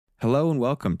Hello and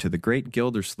welcome to The Great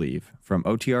Gildersleeve from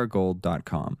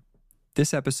OTRGold.com.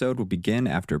 This episode will begin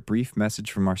after a brief message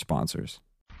from our sponsors.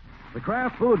 The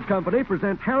Kraft Foods Company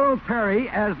presents Harold Perry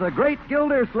as the Great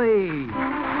Gildersleeve.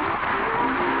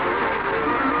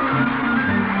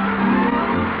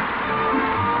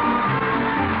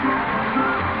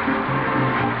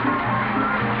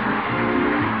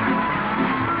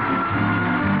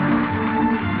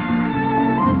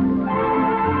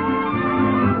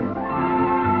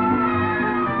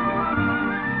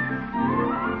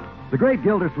 The Great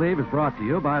Gildersleeve is brought to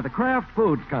you by the Kraft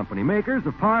Foods Company, makers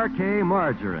of Parquet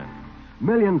margarine.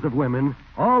 Millions of women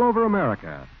all over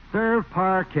America serve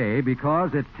Parquet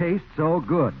because it tastes so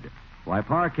good. Why,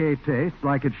 Parquet tastes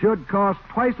like it should cost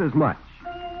twice as much.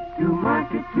 To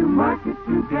market,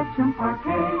 to get some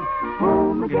Parquet.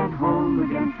 Home again,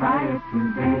 try it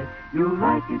today. You'll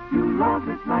like it, you'll love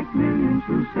it, like millions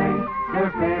who say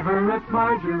their favorite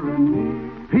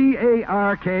margarine is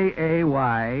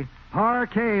Parkay,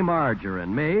 Parquet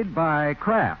margarine, made by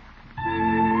Kraft.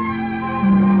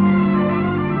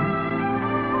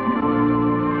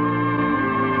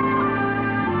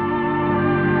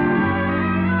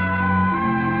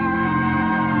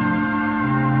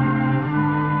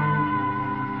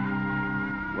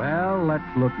 Well, let's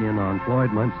look in on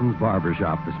Floyd Munson's barber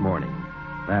shop this morning.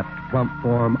 That plump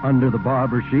form under the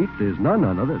barber sheet is none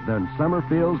other than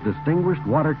Summerfield's distinguished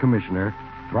water commissioner,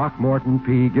 Throckmorton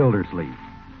P. Gildersleeve.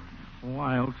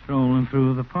 While strolling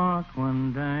through the park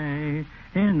one day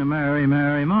in the merry,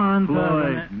 merry month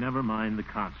Floyd, never mind the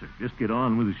concert. Just get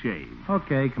on with the shave.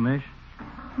 Okay, Commish.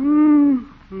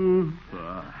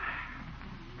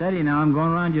 Steady now, I'm going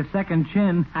around your second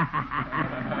chin.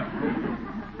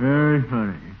 Very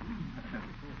funny.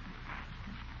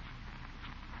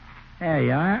 There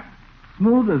you are.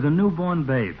 Smooth as a newborn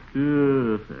babe.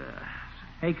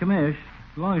 Hey, Commish,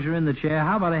 as long as you're in the chair,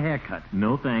 how about a haircut?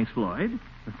 No thanks, Floyd.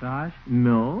 Massage?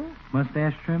 No.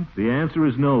 Mustache trim? The answer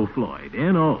is no, Floyd.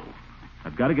 N-O.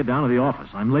 I've got to get down to the office.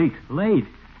 I'm late. Late?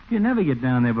 You never get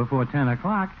down there before 10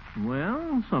 o'clock.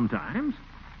 Well, sometimes.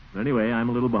 But anyway, I'm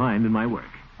a little behind in my work.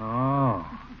 Oh.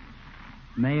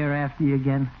 Mayor after you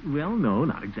again? Well, no,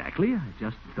 not exactly. I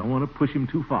just don't want to push him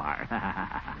too far.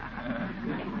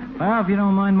 Well, if you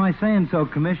don't mind my saying so,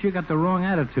 Commish, you got the wrong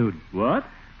attitude. What?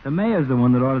 The mayor's the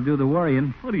one that ought to do the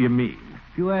worrying. What do you mean?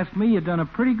 If you ask me, you've done a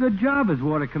pretty good job as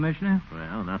water commissioner.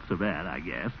 Well, not so bad, I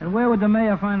guess. And where would the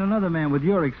mayor find another man with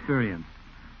your experience?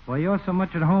 Why, you're so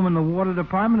much at home in the water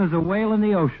department as a whale in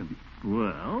the ocean.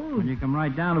 Well... When you come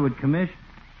right down to it, Commish,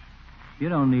 you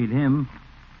don't need him.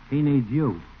 He needs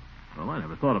you. Well, I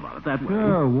never thought about it that way.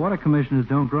 Sure, water commissioners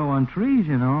don't grow on trees,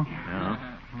 you know. Well,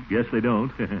 guess they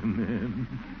don't. You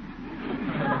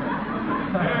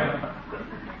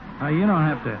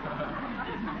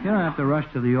don't have to rush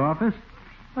to the office.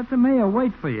 Let the mayor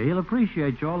wait for you. He'll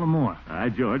appreciate you all the more.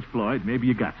 George Floyd, maybe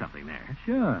you got something there.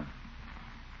 Sure.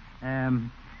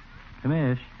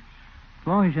 Commish, as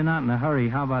long as you're not in a hurry,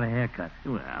 how about a haircut?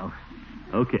 Well,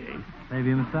 okay.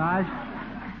 Maybe a massage?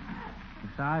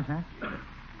 Massage, huh?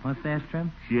 Mustache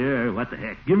trim? Sure, what the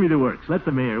heck. Give me the works. Let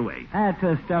the mayor wait. That's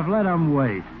the stuff. Let him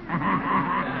wait.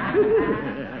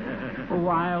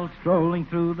 While strolling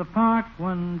through the park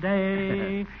one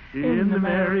day in the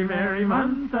merry, merry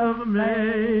month of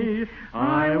May,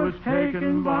 I was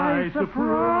taken by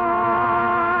surprise.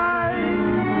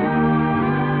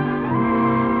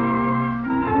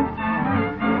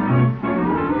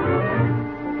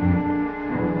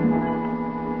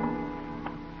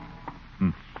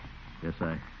 Guess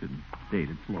I shouldn't have stayed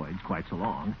at Floyd's quite so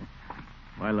long.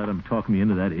 Why let him talk me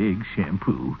into that egg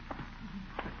shampoo?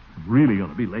 I'm really going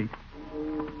to be late.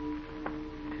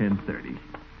 10:30.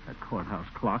 That courthouse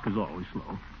clock is always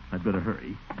slow. I'd better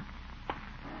hurry.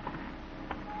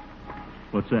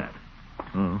 What's that?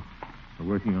 Oh, they're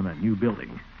working on that new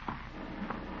building.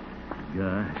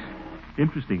 Gosh,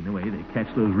 interesting the way they catch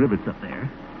those rivets up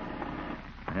there.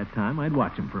 If I had time, I'd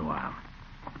watch them for a while.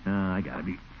 I gotta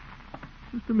be...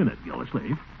 Just a minute,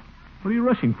 Gildersleeve. What are you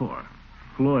rushing for?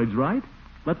 Floyd's right.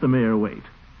 Let the mayor wait.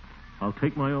 I'll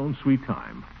take my own sweet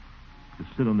time. Just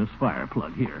sit on this fire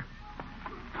plug here.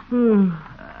 They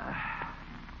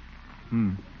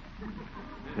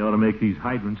ought to make these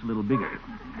hydrants a little bigger.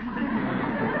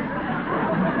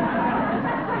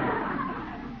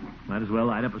 Might as well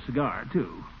light up a cigar,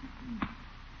 too.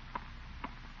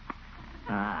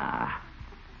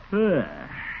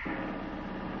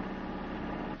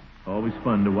 Always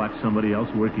fun to watch somebody else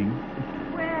working.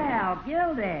 Well,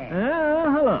 Gildy.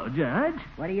 Hello, Judge.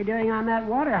 What are you doing on that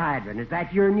water hydrant? Is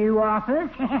that your new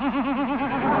office?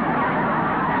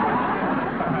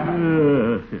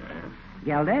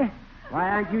 Gildy? Why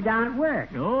aren't you down at work?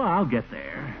 Oh, I'll get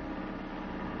there.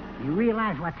 You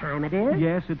realize what time it is?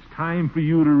 Yes, it's time for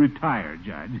you to retire,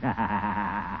 Judge.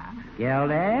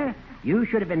 Gildy, you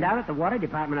should have been down at the water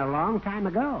department a long time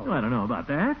ago. Oh, I don't know about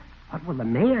that. What will the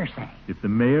mayor say? If the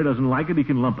mayor doesn't like it, he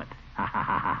can lump it.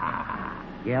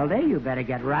 Gildy, you better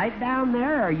get right down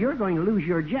there or you're going to lose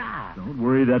your job. Don't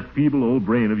worry that feeble old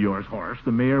brain of yours, Horace.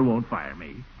 The mayor won't fire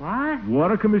me. What?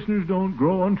 Water commissioners don't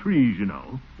grow on trees, you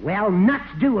know. Well, nuts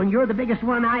do, and you're the biggest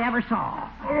one I ever saw.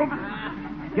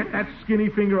 Get that skinny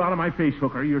finger out of my face,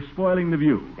 Hooker. You're spoiling the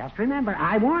view. Just remember,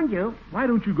 I warned you. Why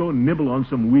don't you go nibble on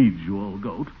some weeds, you old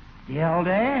goat?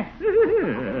 Gildy?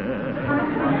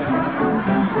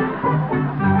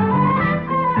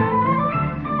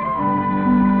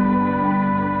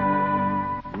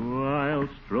 While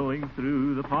strolling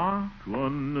through the park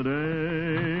one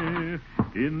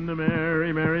day, in the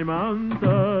merry, merry month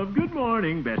of good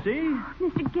morning, Bessie.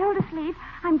 Mr. Gildersleeve,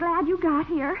 I'm glad you got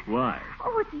here. Why?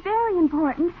 Oh, it's very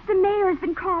important. The mayor's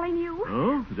been calling you.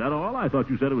 Oh, is that all? I thought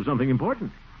you said it was something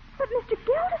important. But, Mr.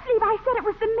 Gildersleeve, I said it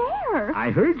was the mayor.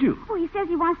 I heard you. Oh, he says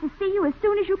he wants to see you as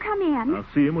soon as you come in. I'll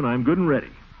see him when I'm good and ready.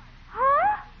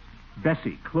 Huh?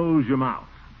 Bessie, close your mouth.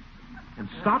 And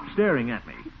stop staring at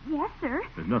me. Yes, sir.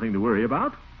 There's nothing to worry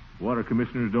about. Water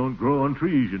commissioners don't grow on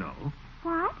trees, you know.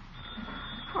 What?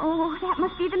 Oh, that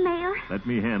must be the mayor. Let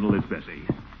me handle this, Bessie.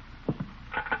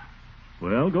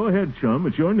 Well, go ahead, chum.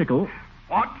 It's your nickel.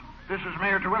 What? This is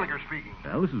Mayor Terwilliger speaking.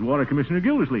 Well, this is Water Commissioner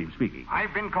Gildersleeve speaking.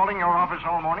 I've been calling your office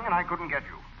all morning and I couldn't get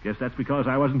you. Guess that's because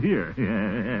I wasn't here.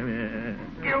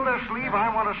 Gildersleeve, I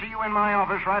want to see you in my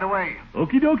office right away.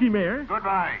 Okie dokie, Mayor.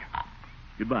 Goodbye.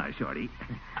 Goodbye, Shorty.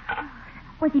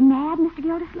 Was he mad, Mr. A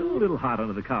Gildersleeve? little hot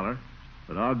under the collar,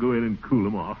 but I'll go in and cool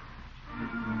him off.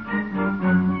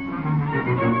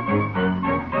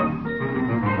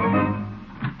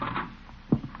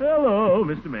 Hello,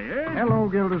 Mr. Mayor. Hello,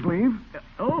 Gildersleeve.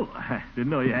 Oh, I didn't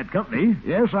know you had company.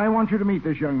 Yes, I want you to meet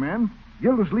this young man.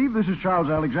 Gildersleeve, this is Charles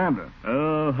Alexander.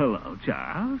 Oh, hello,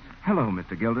 Charles. Hello,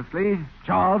 Mr. Gildersleeve.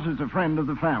 Charles is a friend of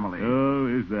the family. Oh,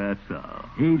 is that so?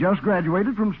 He just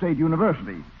graduated from State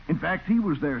University. In fact, he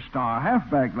was their star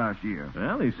halfback last year.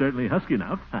 Well, he's certainly husky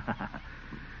enough.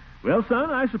 Well, son,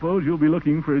 I suppose you'll be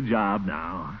looking for a job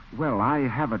now. Well, I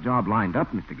have a job lined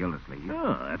up, Mr. Gildersleeve.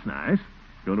 Oh, that's nice.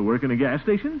 Going to work in a gas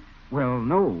station? Well,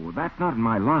 no, that's not in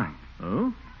my line.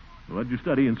 Oh? What'd you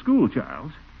study in school,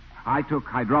 Charles? I took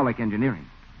hydraulic engineering.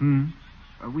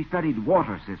 We studied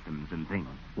water systems and things.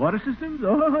 Water systems?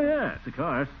 Oh, yes, of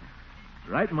course.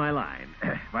 Right in my line.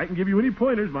 If I can give you any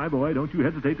pointers, my boy, don't you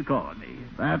hesitate to call on me.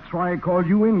 That's why I called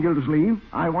you in, Gildersleeve.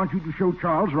 I want you to show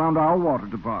Charles around our water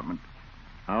department.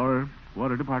 Our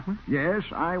water department? Yes,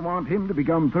 I want him to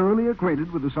become thoroughly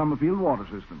acquainted with the Summerfield water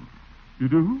system. You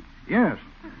do? Yes.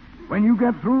 When you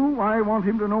get through, I want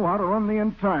him to know how to run the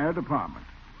entire department.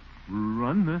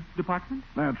 Run the department?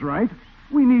 That's right.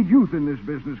 We need youth in this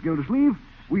business, Gildersleeve.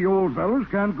 We old fellows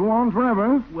can't go on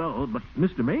forever. Well, but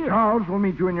Mr. Mayor... Charles will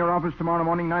meet you in your office tomorrow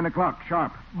morning, 9 o'clock,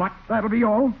 sharp. But... That'll be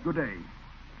all. Good day.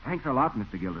 Thanks a lot,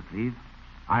 Mr. Gildersleeve.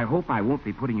 I hope I won't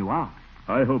be putting you out.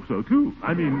 I hope so, too.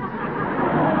 I mean...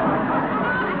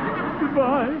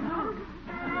 Goodbye.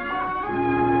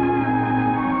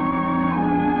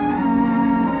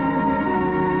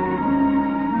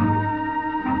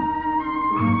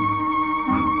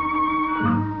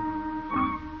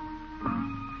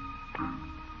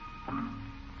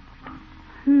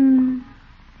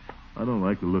 I don't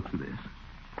like the looks of this.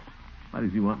 Why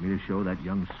does he want me to show that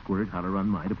young squirt how to run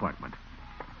my department?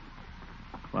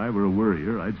 If I were a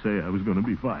worrier, I'd say I was going to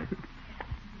be fired.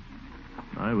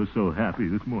 I was so happy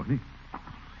this morning.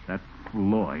 That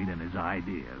Floyd and his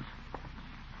ideas.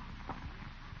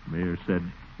 Mayor said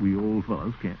we old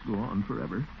fellows can't go on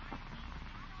forever.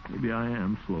 Maybe I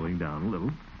am slowing down a little.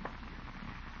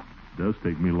 It does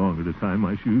take me longer to tie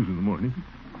my shoes in the morning.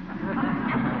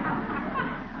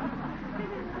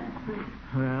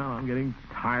 Well, I'm getting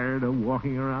tired of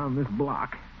walking around this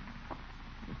block.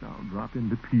 Guess I'll drop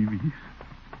into Peavy's.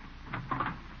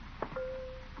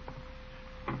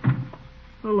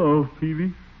 Hello,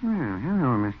 Peavy. Well,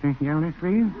 hello, Mr.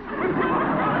 Gildersleeve.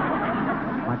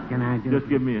 What can I do? Just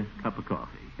give me a cup of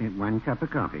coffee. 1 cup of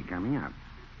coffee coming up.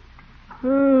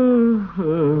 There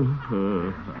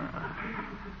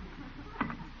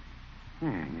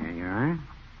you are.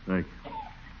 Thanks.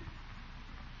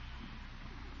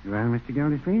 Well, Mr.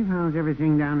 Gildersleeve, how's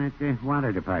everything down at the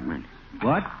water department?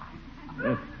 What?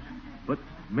 What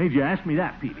made you ask me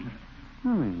that, Peavy? Oh,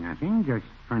 nothing. Just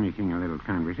furnishing a little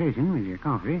conversation with your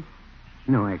coffee.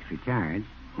 No extra charge.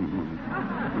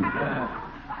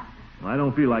 I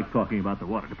don't feel like talking about the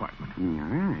water department. All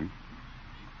right.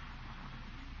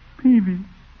 Peavy,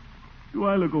 do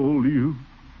I look old to you?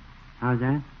 How's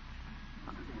that?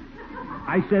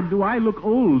 I said, do I look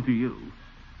old to you?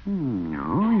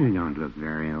 No, you don't look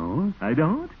very old. I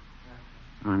don't?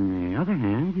 On the other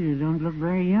hand, you don't look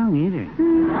very young either.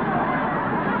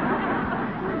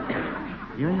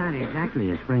 You're not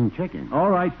exactly a spring chicken.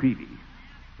 All right, Peavy.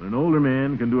 But an older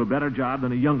man can do a better job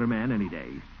than a younger man any day.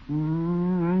 I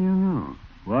don't know.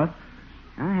 What?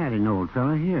 I had an old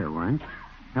fellow here once,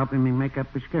 helping me make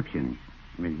up prescriptions.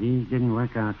 But he didn't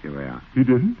work out so well. He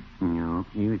didn't? No,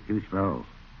 he was too slow.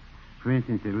 For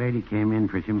instance, a lady came in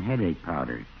for some headache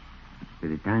powders. By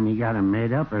the time he got them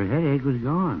made up, her headache was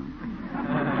gone.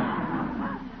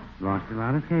 Lost a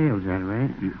lot of sales that way.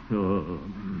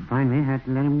 Finally, had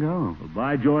to let him go. Well,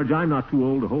 by George, I'm not too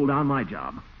old to hold down my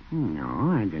job.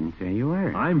 No, I didn't say you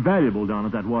were. I'm valuable down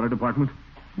at that water department.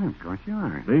 Well, of course you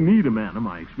are. They need a man of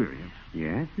my experience.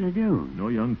 Yes, they do. No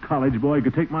young college boy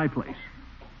could take my place.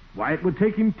 Why, it would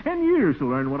take him 10 years to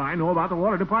learn what I know about the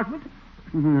water department.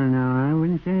 No, I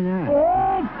wouldn't say that.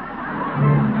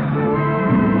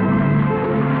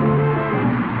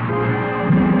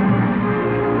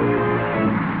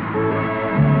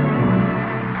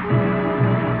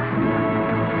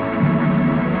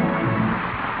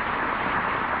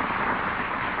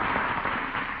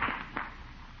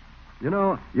 You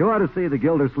know, you ought to see the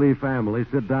Gildersleeve family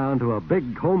sit down to a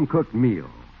big home-cooked meal,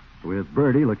 with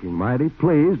Bertie looking mighty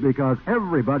pleased because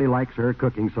everybody likes her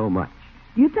cooking so much.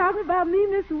 You talking about me,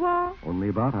 Mr. Wall? Only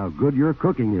about how good your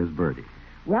cooking is, Bertie.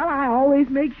 Well, I always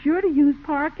make sure to use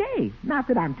parquet. Not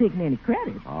that I'm taking any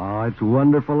credit. Oh, it's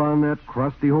wonderful on that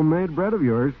crusty homemade bread of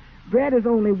yours. Bread is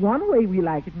only one way we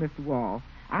like it, Mr. Wall.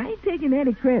 I ain't taking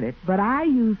any credit, but I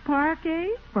use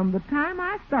parquet from the time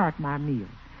I start my meal.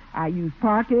 I use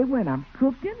parquet when I'm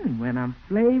cooking and when I'm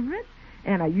flavoring,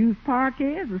 and I use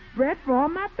parquet as a spread for all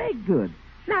my baked goods.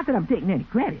 Not that I'm taking any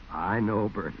credit. I know,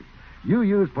 Bertie. You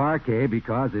use parquet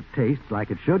because it tastes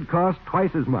like it should cost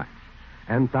twice as much.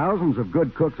 And thousands of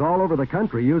good cooks all over the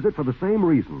country use it for the same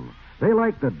reason. They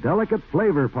like the delicate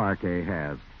flavor parquet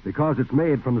has because it's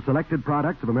made from the selected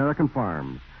products of American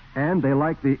farms. And they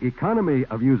like the economy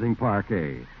of using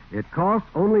parquet. It costs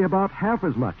only about half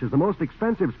as much as the most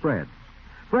expensive spread.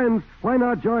 Friends, why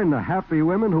not join the happy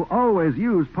women who always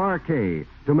use parquet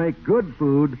to make good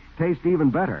food taste even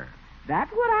better?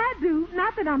 That's what I do.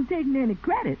 Not that I'm taking any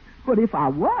credit, but if I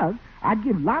was, I'd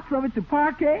give lots of it to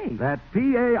parquet. That's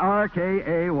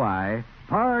Parkay,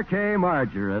 parquet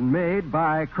margarine made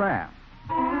by Kraft.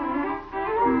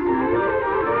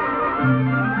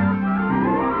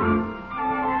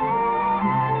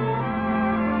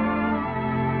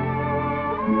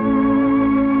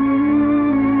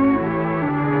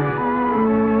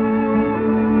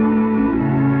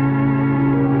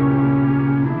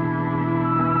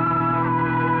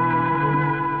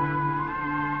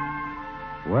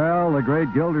 The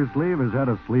great Gildersleeve has had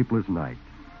a sleepless night.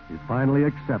 He's finally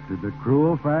accepted the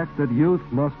cruel fact that youth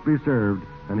must be served,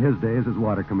 and his days as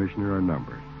water commissioner are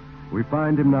numbered. We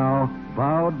find him now,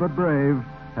 bowed but brave,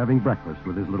 having breakfast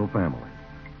with his little family.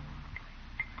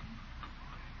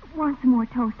 Want some more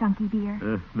toast, Unky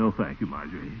dear? No, thank you,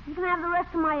 Marjorie. You can have the rest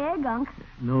of my egg, Unc.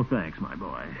 No, thanks, my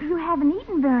boy. You haven't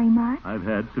eaten very much. I've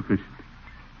had sufficient.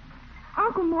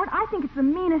 Uncle Mort, I think it's the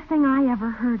meanest thing I ever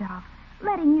heard of.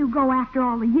 Letting you go after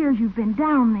all the years you've been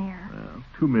down there. Well,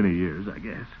 too many years, I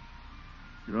guess.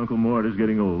 Your Uncle Mort is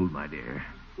getting old, my dear.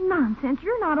 Nonsense.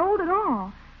 You're not old at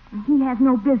all. And he has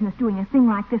no business doing a thing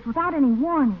like this without any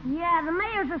warning. Yeah, the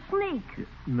mayor's a sneak.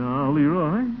 No,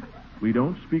 Leroy. We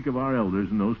don't speak of our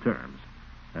elders in those terms.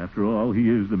 After all, he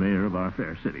is the mayor of our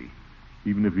fair city,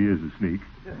 even if he is a sneak.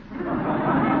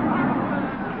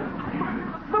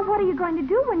 But what are you going to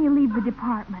do when you leave the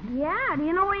department? Yeah, do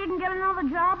you know where you can get another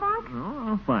job, Unc? Oh,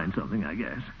 I'll find something, I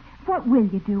guess. What will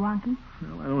you do, Unky?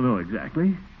 Well, I don't know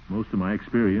exactly. Most of my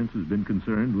experience has been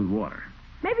concerned with water.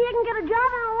 Maybe you can get a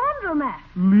job in a laundromat.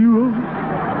 Leroy?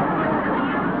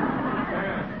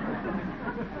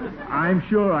 I'm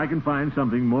sure I can find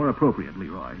something more appropriate,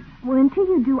 Leroy. Well, until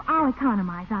you do, I'll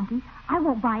economize, Unky. I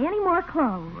won't buy any more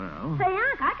clothes. Well... Say,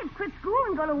 Unc, I could quit school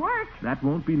and go to work. That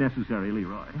won't be necessary,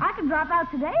 Leroy. I could drop out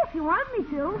today if you want me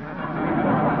to.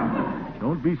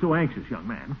 Don't be so anxious, young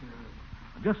man.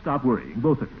 Just stop worrying,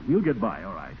 both of you. We'll get by,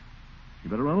 all right. You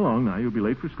better run along now. You'll be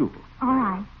late for school. All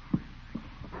right.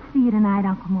 See you tonight,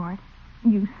 Uncle Mort.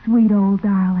 You sweet old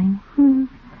darling.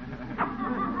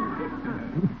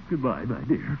 Goodbye, my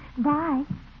dear. Bye.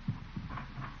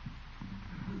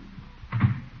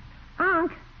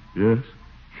 Unc? Yes?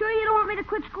 Sure you don't want me to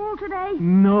quit school today?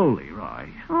 No, Leroy.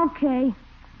 Okay.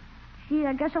 Gee,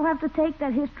 I guess I'll have to take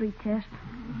that history test.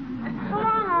 So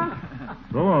long, Unc.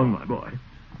 So long, my boy.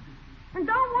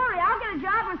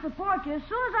 job and support you as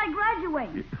soon as I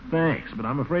graduate. Thanks, but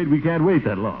I'm afraid we can't wait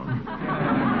that long.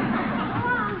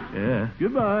 Yeah,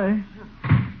 goodbye.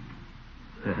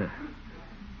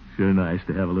 Sure nice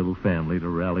to have a little family to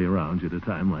rally around you at a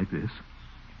time like this.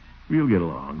 We'll get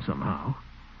along somehow.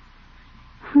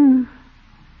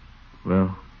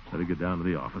 Well, better get down to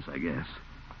the office, I guess.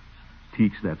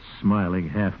 Teach that smiling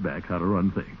halfback how to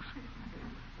run things.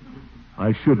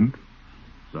 I shouldn't.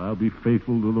 So I'll be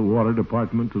faithful to the water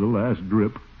department to the last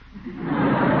drip.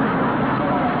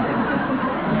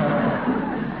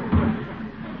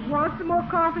 Want some more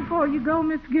coffee before you go,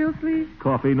 Mr. Gillsleeve?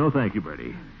 Coffee? No, thank you,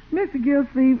 Bertie. Mr.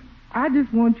 Gillsleeve, I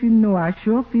just want you to know I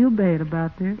sure feel bad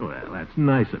about this. Well, that's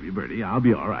nice of you, Bertie. I'll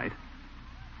be all right.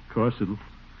 Of course, it'll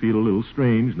feel a little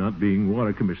strange not being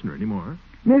water commissioner anymore.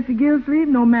 Mr. Gillsleeve,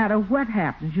 no matter what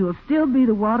happens, you'll still be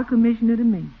the water commissioner to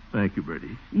me. Thank you,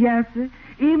 Bertie. Yes, sir.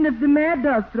 Even if the mayor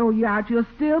does throw you out, you'll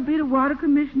still be the water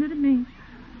commissioner to me.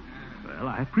 Well,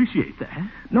 I appreciate that.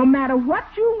 No matter what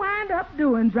you wind up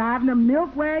doing, driving a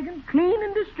milk wagon,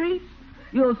 cleaning the streets,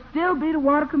 you'll still be the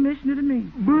water commissioner to me.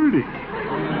 Bertie.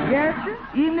 Yes, sir.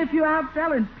 Even if you're out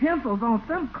selling pencils on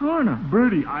some corner.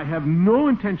 Bertie, I have no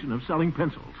intention of selling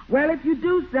pencils. Well, if you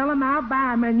do sell them, I'll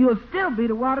buy them, and you'll still be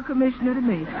the water commissioner to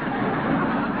me.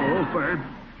 Oh, Ferb.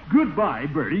 Goodbye,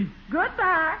 Bertie.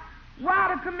 Goodbye,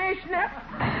 water commissioner.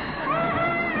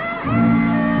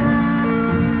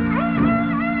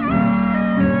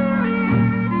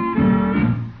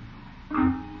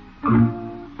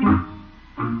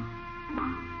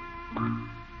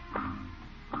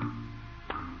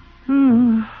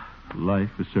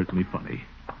 Life is certainly funny.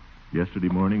 Yesterday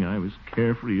morning, I was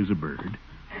carefree as a bird.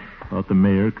 Thought the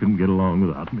mayor couldn't get along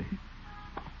without me.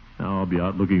 Now I'll be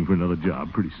out looking for another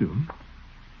job pretty soon.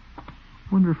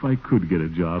 Wonder if I could get a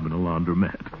job in a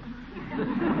laundromat.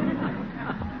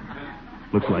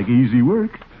 Looks like easy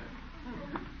work.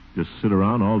 Just sit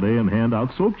around all day and hand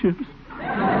out soap chips.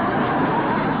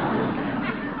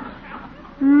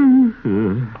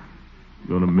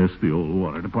 Gonna miss the old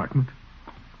water department.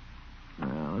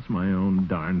 Well, it's my own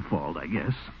darn fault, I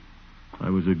guess. I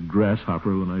was a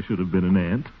grasshopper when I should have been an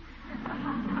ant.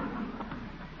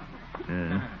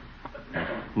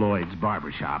 Floyd's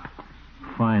barber shop.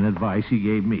 Fine advice he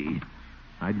gave me.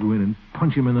 I'd go in and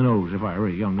punch him in the nose if I were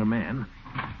a younger man.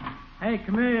 Hey,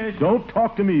 Commish. Don't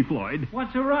talk to me, Floyd.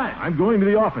 What's the rush? I'm going to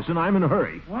the office, and I'm in a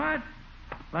hurry. What?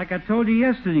 Like I told you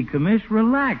yesterday, Commish,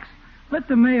 relax. Let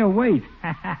the mayor wait.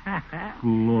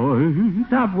 Floyd?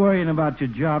 Stop worrying about your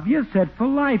job. You're set for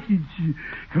life.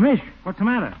 Commish, what's the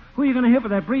matter? Who are you going to hit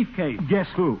with that briefcase? Guess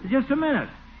who? Just a minute.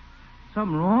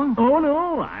 Something wrong? Oh,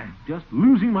 no. I'm just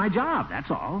losing my job, that's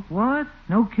all. What?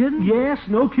 No kidding? Yes,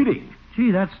 no kidding.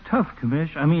 Gee, that's tough,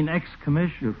 Commish. I mean,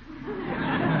 ex-commissioner.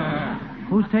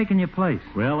 Who's taking your place?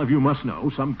 Well, if you must know,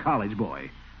 some college boy.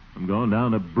 I'm going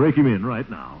down to break him in right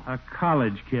now. A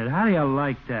college kid. How do you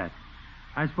like that?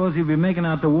 I suppose he'll be making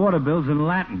out the water bills in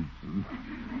Latin.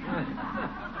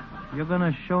 You're going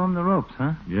to show him the ropes,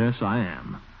 huh? Yes, I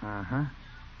am. Uh-huh.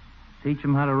 Teach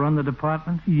him how to run the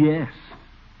department? Yes.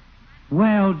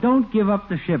 Well, don't give up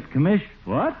the ship, Commish.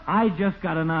 What? I just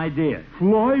got an idea.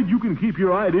 Floyd, you can keep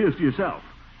your ideas to yourself.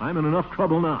 I'm in enough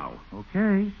trouble now.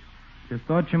 Okay. Just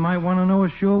thought you might want to know a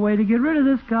sure way to get rid of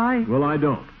this guy. Well, I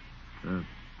don't.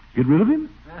 Get rid of him?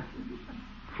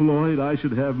 Floyd, I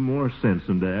should have more sense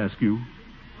than to ask you.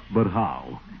 But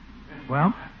how?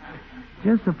 Well,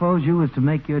 just suppose you was to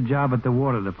make your job at the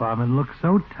water department look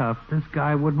so tough this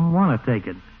guy wouldn't want to take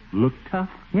it. Look tough?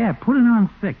 Yeah, put it on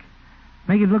thick.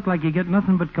 Make it look like you get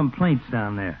nothing but complaints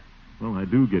down there. Well, I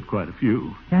do get quite a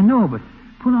few. Yeah, I know, but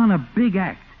put on a big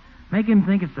act. Make him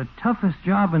think it's the toughest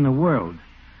job in the world.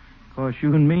 Of course,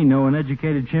 you and me know an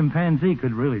educated chimpanzee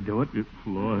could really do it.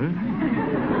 Floyd?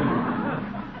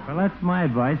 Well, that's my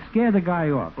advice. Scare the guy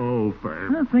off. Oh,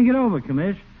 Ferb. Well, think it over,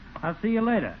 Commish. I'll see you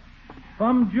later.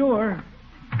 Bonjour.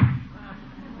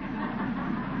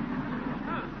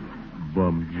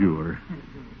 Bonjour.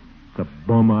 It's a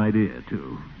bum idea,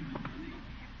 too.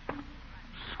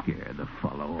 Scare the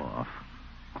fellow off.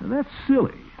 Now, that's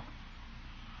silly.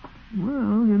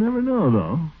 Well, you never know,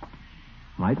 though.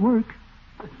 Might work.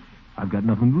 I've got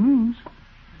nothing to lose.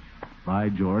 By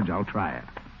George, I'll try it.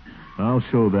 I'll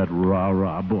show that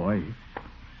rah-rah boy.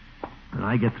 When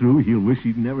I get through, he'll wish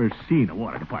he'd never seen a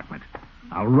water department.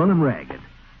 I'll run him ragged.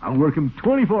 I'll work him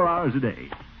 24 hours a day.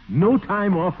 No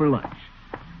time off for lunch.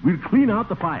 We'll clean out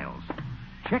the files.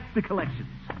 Check the collections.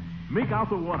 Make out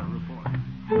the water report.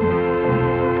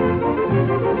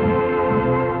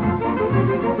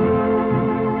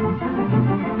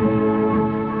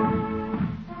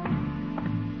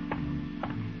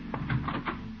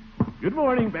 Good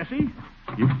morning, Bessie.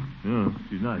 No,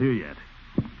 she's not here yet.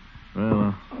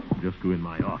 Well, I'll just go in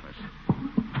my office.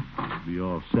 Be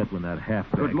all set when that half.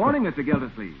 Good morning, Mr.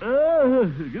 Gildersleeve.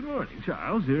 Good morning,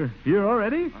 Charles. You're here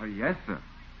already? Yes, sir.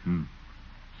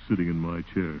 Sitting in my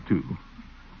chair, too.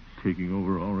 Taking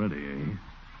over already, eh?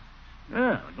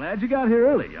 Well, glad you got here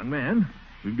early, young man.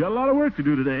 We've got a lot of work to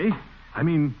do today. I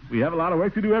mean, we have a lot of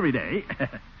work to do every day.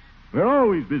 We're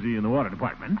always busy in the water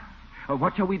department.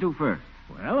 What shall we do first?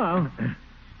 Well, I'll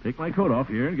take my coat off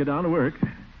here and get down to work.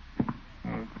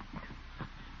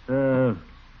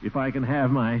 If I can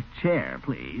have my chair,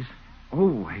 please.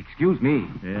 Oh, excuse me.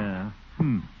 Yeah.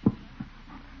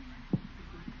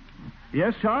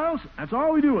 Yes, Charles, that's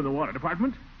all we do in the water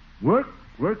department. Work,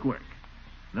 work, work.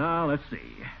 Now, let's see.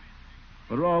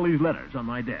 What are all these letters on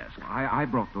my desk? I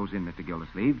brought those in, Mr.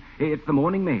 Gildersleeve. It's the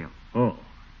morning mail. Oh.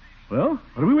 Well,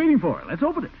 what are we waiting for? Let's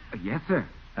open it. Yes, sir.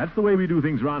 That's the way we do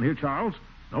things around here, Charles.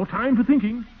 No time for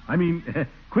thinking. I mean,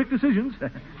 quick decisions.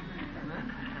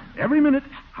 Every minute.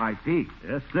 I see.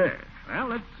 Yes, sir. Well,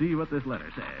 let's see what this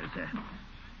letter says.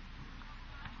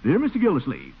 Dear Mr.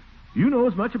 Gildersleeve, you know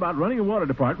as much about running a water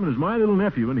department as my little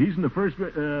nephew, and he's in the first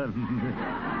grade.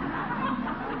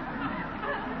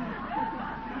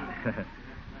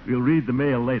 We'll read the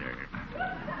mail later.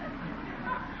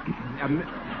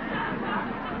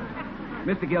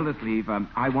 Mr. Gildersleeve,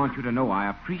 I want you to know I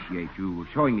appreciate you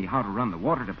showing me how to run the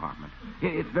water department.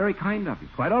 It's very kind of you.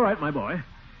 Quite all right, my boy.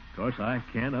 Of course, I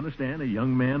can't understand a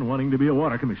young man wanting to be a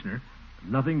water commissioner.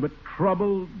 Nothing but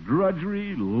trouble,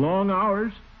 drudgery, long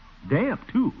hours. Damp,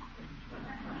 too.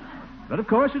 But, of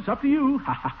course, it's up to you.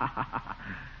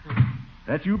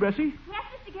 That's you, Bessie? Yes,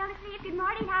 Mr. Gildersleeve. Good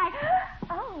morning.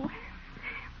 Oh.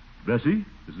 Bessie,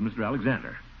 this is Mr.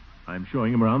 Alexander. I'm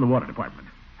showing him around the water department.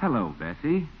 Hello,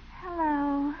 Bessie.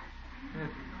 Hello.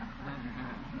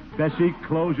 Bessie,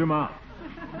 close your mouth.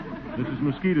 This is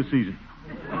mosquito season.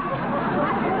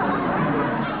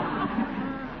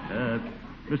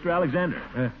 Mr.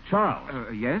 Alexander,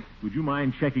 Charles. Yes? Would you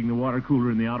mind checking the water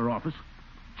cooler in the outer office?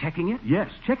 Checking it? Yes,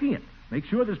 checking it. Make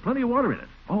sure there's plenty of water in it.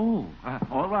 Oh,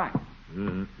 all right.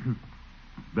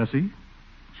 Bessie,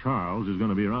 Charles is going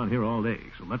to be around here all day,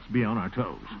 so let's be on our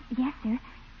toes. Yes, sir.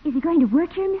 Is he going to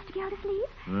work here, Mr. Gildersleeve?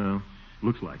 Well,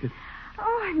 looks like it.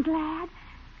 Oh, I'm glad.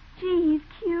 Gee, he's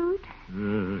cute.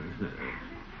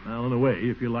 Well, in a way,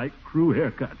 if you like crew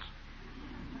haircuts.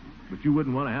 But you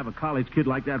wouldn't want to have a college kid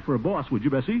like that for a boss, would you,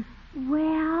 Bessie?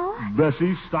 Well...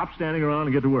 Bessie, stop standing around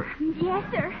and get to work. Yes,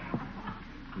 sir.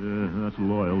 That's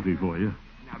loyalty for you.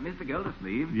 Now, Mr.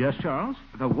 Gildersleeve. Yes, Charles?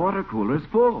 The water cooler's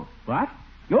full. What?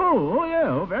 Oh, yeah.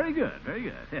 Oh, very good, very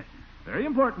good. Very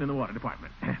important in the water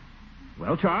department.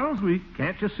 Well, Charles, we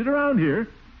can't just sit around here.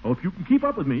 Oh, if you can keep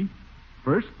up with me.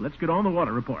 First, let's get on the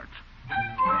water reports.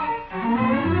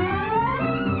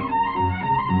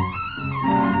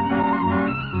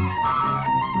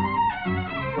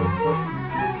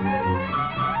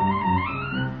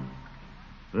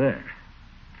 There.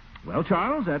 Well,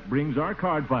 Charles, that brings our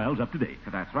card files up to date.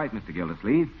 That's right, Mr.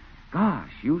 Gildersleeve. Gosh,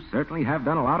 you certainly have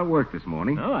done a lot of work this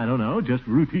morning. No, I don't know. Just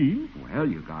routine. Well,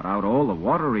 you got out all the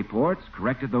water reports,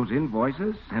 corrected those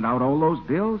invoices, sent out all those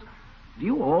bills. Do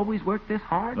you always work this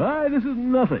hard? Why, this is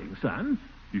nothing, son.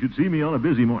 You should see me on a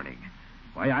busy morning.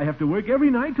 Why, I have to work every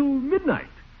night till midnight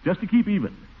just to keep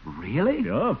even. Really?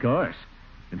 Yeah, of course.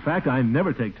 In fact, I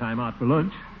never take time out for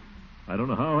lunch. I don't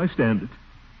know how I stand it.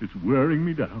 It's wearing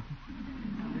me down.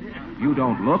 You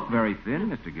don't look very thin,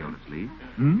 Mr. Gildersleeve.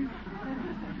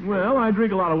 Well, I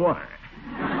drink a lot of water.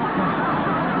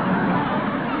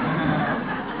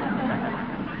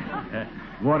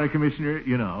 Water commissioner,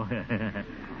 you know.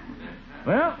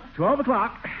 Well, 12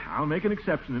 o'clock. I'll make an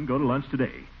exception and go to lunch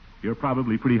today. You're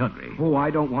probably pretty hungry. Oh,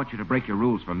 I don't want you to break your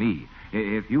rules for me.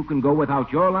 If you can go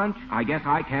without your lunch, I guess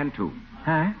I can, too.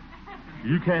 Huh?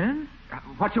 You can?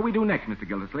 What shall we do next, Mr.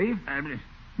 Gildersleeve?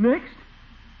 Next?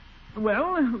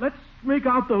 Well, let's make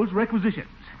out those requisitions.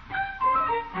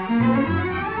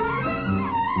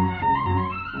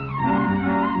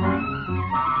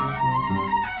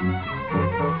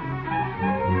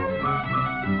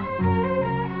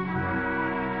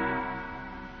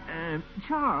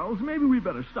 Charles, maybe we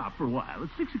better stop for a while.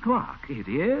 It's 6 o'clock. It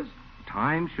is?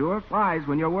 Time sure flies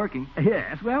when you're working.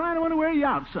 Yes, well, I don't want to wear you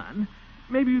out, son.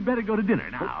 Maybe you'd better go to dinner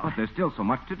now. But there's still so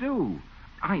much to do.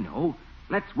 I know.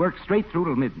 Let's work straight through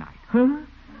till midnight. Huh?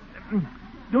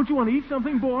 Don't you want to eat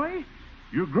something, boy?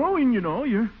 You're growing, you know.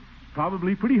 You're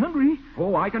probably pretty hungry.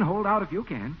 Oh, I can hold out if you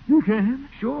can. You can?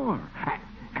 Sure.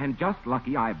 And just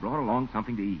lucky I brought along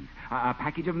something to eat. A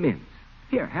package of mints.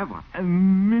 Here, have one.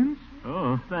 Mints?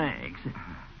 Oh, thanks.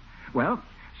 Well,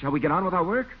 shall we get on with our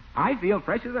work? I feel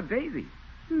fresh as a daisy.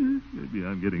 Maybe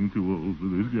I'm getting too old for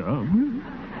this job.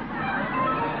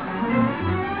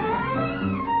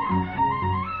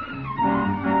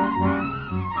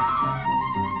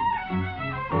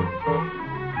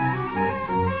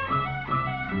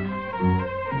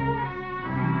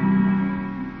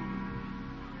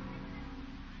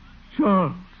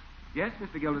 Charles. Yes,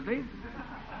 Mr. Gildersleeve?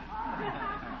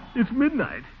 It's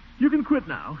midnight. You can quit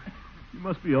now. You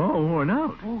must be all worn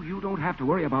out. Oh, you don't have to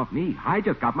worry about me. I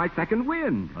just got my second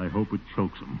wind. I hope it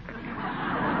chokes him.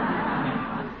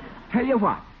 Tell you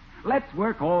what, let's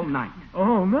work all night.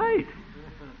 All night?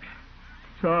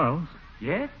 Charles.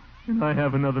 Yes? Can I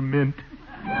have another mint?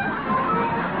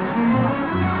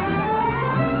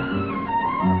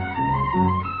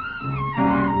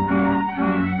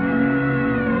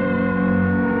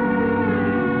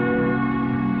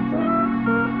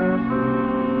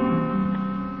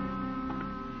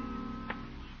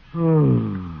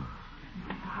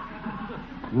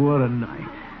 What a night.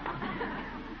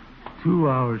 2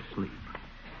 hours sleep.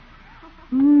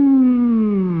 I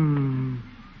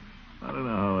don't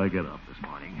know how I get up this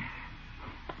morning.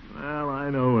 Well, I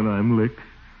know when I'm licked.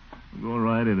 I'm going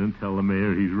right in and tell the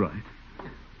mayor he's right.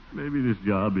 Maybe this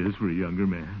job is for a younger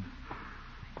man.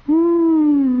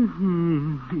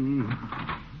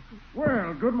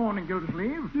 Well, good morning,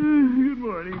 Gildersleeve. Good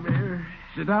morning, Mayor.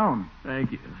 Sit down.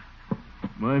 Thank you.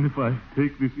 Mind if I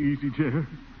take this easy chair?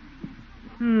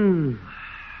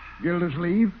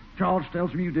 Gildersleeve, Charles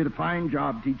tells me you did a fine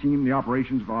job teaching him the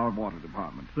operations of our water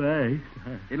department. Thanks.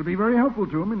 It'll be very helpful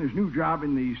to him in his new job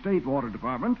in the state water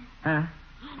department. Huh?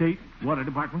 State Water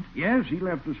Department? Yes, he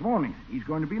left this morning. He's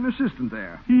going to be an assistant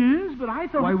there. He is, but I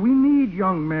thought... Why, we need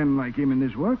young men like him in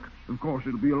this work. Of course,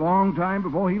 it'll be a long time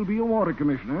before he'll be a water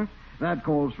commissioner. That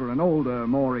calls for an older,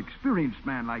 more experienced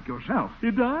man like yourself.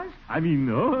 It does? I mean,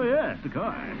 oh, yes, of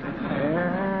course.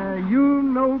 You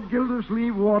know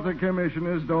Gildersleeve water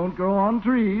commissioners don't grow on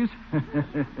trees.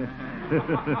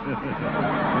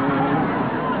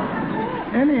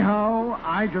 Anyhow,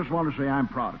 I just want to say I'm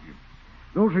proud of you.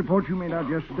 Those reports you made out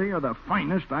yesterday are the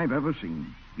finest I've ever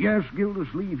seen. Yes,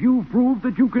 Gildersleeve, you've proved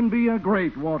that you can be a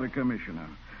great water commissioner.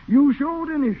 You showed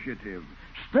initiative,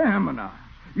 stamina.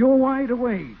 You're wide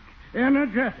awake,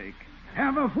 energetic,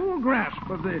 have a full grasp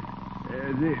of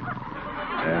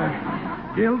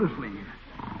Gildersleeve.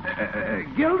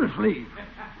 Gildersleeve.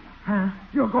 Huh?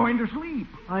 You're going to sleep.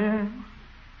 I am.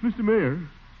 Mr. Mayor,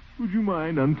 would you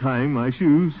mind untying my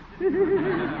shoes? Good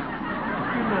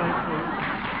night, folks.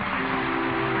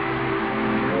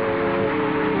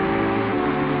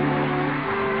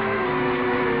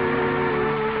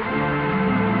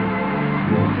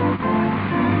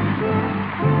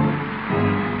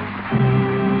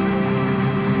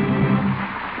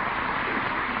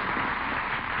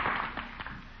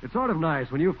 It's sort of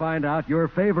nice when you find out your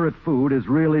favorite food is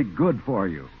really good for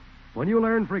you. When you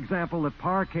learn, for example, that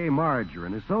parquet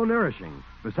margarine is so nourishing,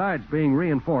 besides being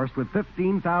reinforced with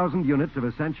 15,000 units of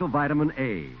essential vitamin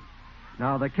A.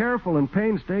 Now, the careful and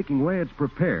painstaking way it's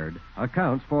prepared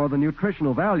accounts for the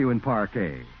nutritional value in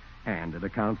parquet. And it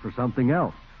accounts for something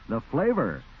else, the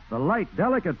flavor, the light,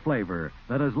 delicate flavor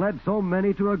that has led so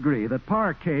many to agree that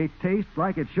parquet tastes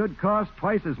like it should cost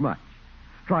twice as much.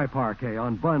 Try parquet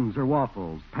on buns or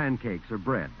waffles, pancakes or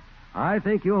bread. I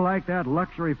think you'll like that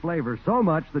luxury flavor so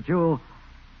much that you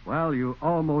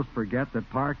almost forget that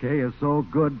parquet is so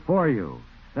good for you.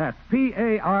 That's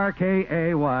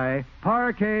Parkay,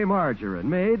 parquet margarine,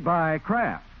 made by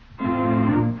Kraft.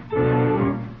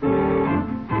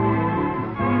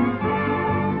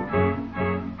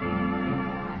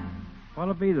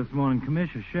 What'll it be this morning,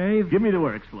 Commissioner? Shave? Give me the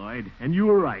works, Floyd. And you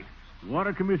were right.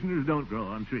 Water commissioners don't grow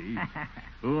on trees.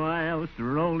 Whilst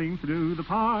rolling through the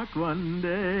park one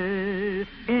day,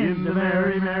 in the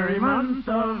merry, merry month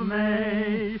of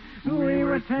May, we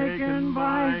were taken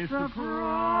by surprise.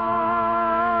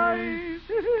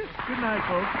 Good night,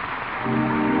 folks.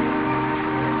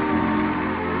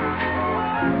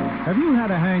 Have you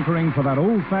had a hankering for that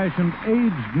old-fashioned,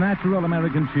 aged, natural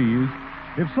American cheese?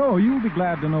 If so, you'll be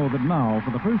glad to know that now,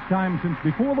 for the first time since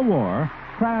before the war,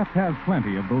 Kraft has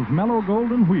plenty of those mellow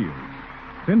golden wheels.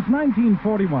 Since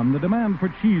 1941, the demand for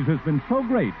cheese has been so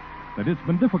great that it's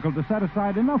been difficult to set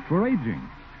aside enough for aging.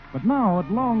 But now,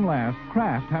 at long last,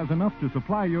 Kraft has enough to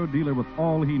supply your dealer with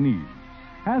all he needs.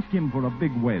 Ask him for a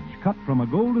big wedge cut from a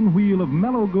golden wheel of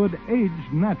mellow good,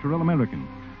 aged, natural American.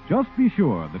 Just be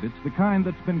sure that it's the kind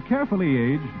that's been carefully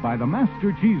aged by the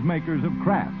master cheesemakers of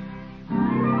Kraft.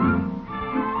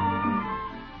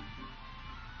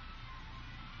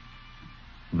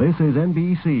 This is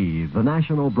NBC, the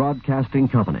national broadcasting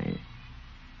company.